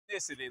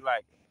ethnicity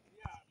like?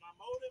 Yeah, my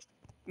motive?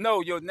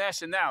 No, your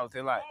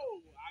nationality like.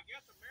 Oh, I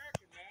guess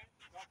American, man.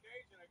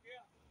 Caucasian, I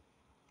guess.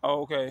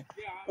 Oh, okay.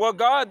 Yeah. Well,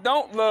 God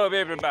don't love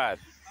everybody.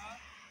 Huh?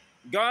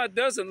 God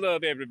doesn't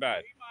love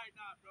everybody. He might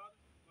not, brother,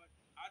 but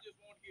I just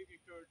want to give you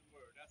encouraging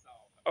word. That's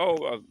all.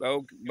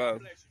 Oh, God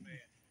bless you, man.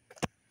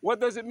 what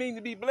does it mean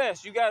to be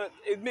blessed? You gotta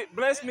admit,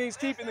 blessed means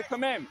keeping the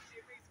commandments.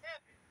 It means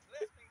happy.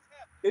 Blessed means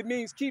happy. It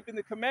means keeping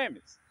the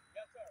commandments.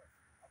 Yes, sir.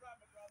 All right,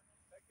 my brother.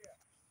 Take care.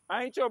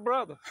 I ain't your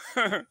brother.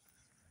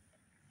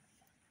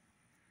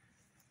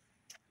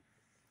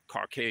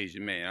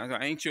 Caucasian man.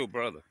 I ain't your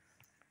brother.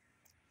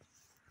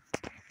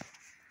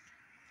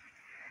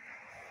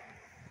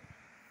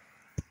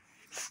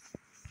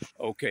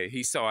 Okay,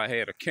 he saw I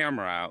had a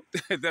camera out.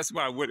 That's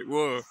why what it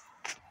was.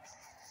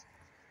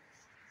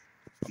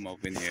 I'm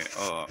up in here.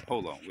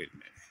 Hold on, wait a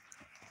minute.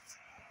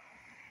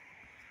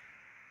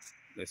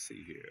 Let's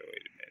see here.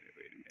 Wait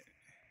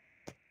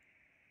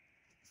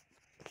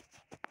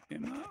a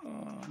minute. Am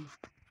I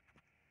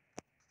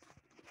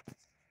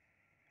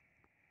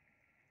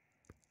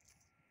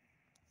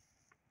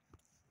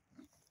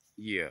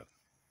yeah.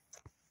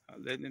 I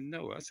let him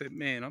know. I said,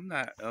 man, I'm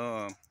not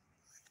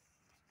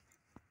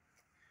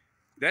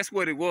that's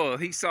what it was.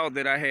 He saw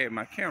that I had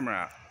my camera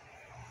out.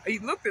 He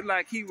looked at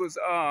like he was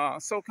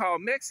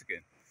so-called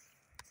Mexican.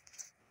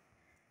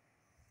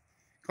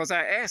 Cause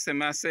I asked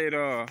him, I said,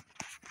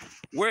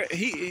 where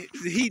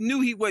he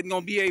knew he wasn't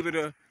gonna be able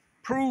to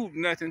prove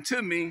nothing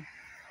to me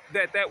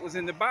that was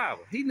in the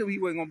Bible. He knew he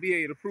wasn't gonna be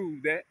able to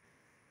prove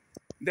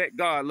that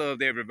God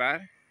loved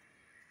everybody.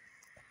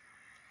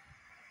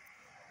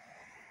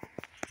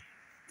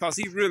 Cause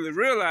he really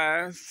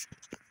realized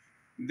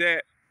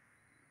that.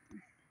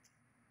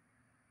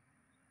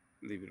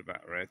 Leave it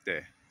about right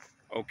there.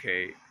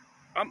 Okay.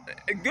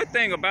 A good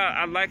thing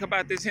I like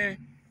about this here,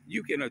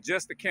 you can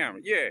adjust the camera.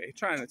 Yeah,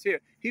 trying to tell.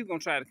 He was gonna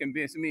try to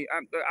convince me.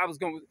 I was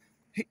gonna.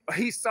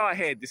 He saw I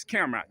had this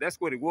camera out.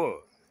 That's what it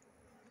was.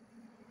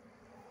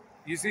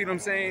 You see what I'm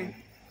saying?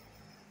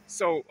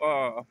 So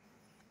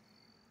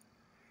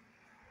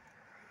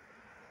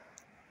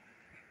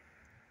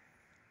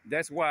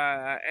that's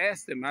why I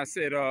asked him. I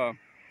said,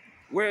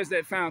 where's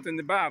that found in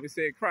the Bible? He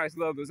said Christ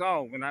loved us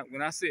all. When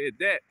I said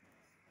that,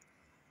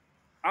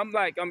 I'm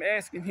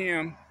asking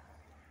him,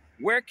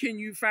 where can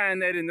you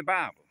find that in the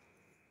Bible?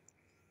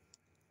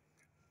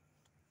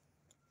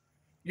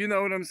 You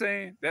know what I'm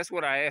saying? That's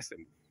what I asked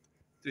him,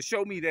 to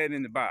show me that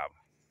in the Bible.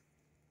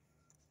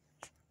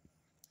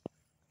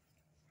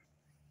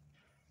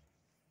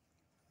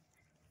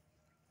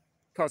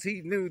 Because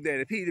he knew that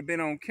if he'd have been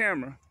on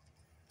camera,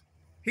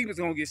 he was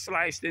gonna get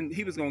sliced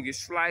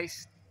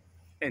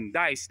and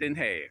diced in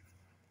half.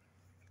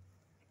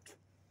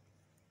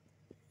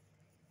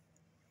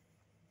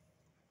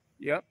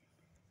 Yep.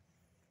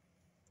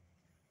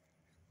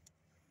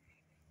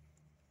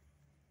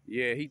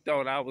 Yeah, he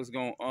thought I was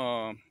gonna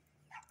oh,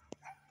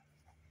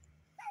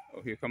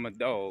 here come a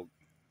dog.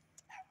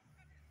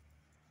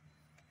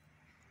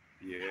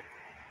 Yeah.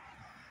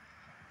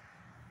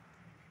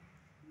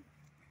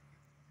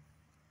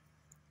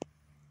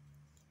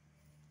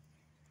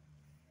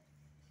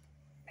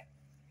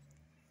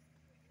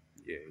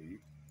 Yeah.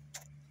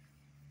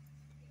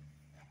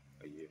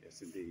 Oh, yeah,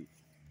 yes indeed.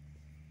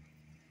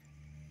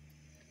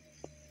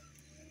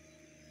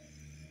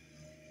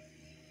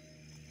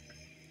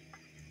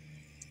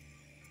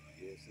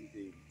 Yes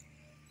indeed.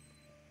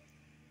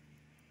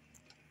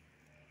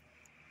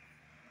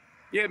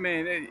 Yeah,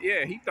 man.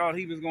 Yeah, he thought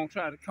he was gonna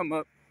try to come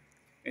up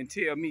and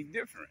tell me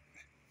different,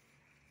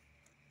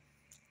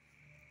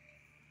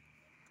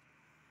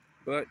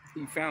 but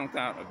he found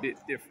out a bit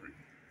different.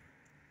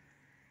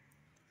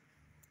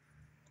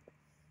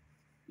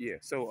 Yeah.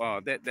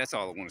 So that's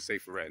all I want to say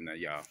for right now,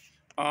 y'all.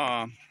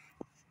 Um,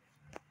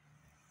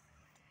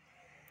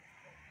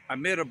 I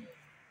met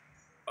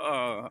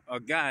a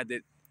guy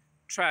that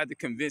tried to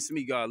convince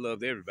me God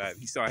loved everybody.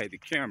 He saw I had the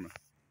camera.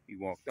 He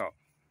walked off.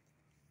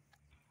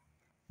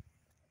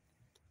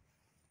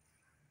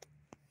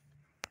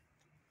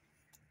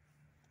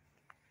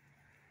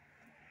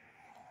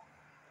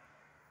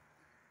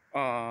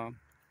 Um,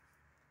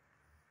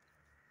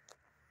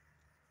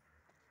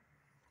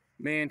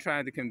 Man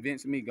tried to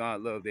convince me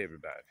God loved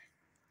everybody.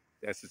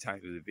 That's the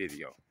title of the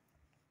video.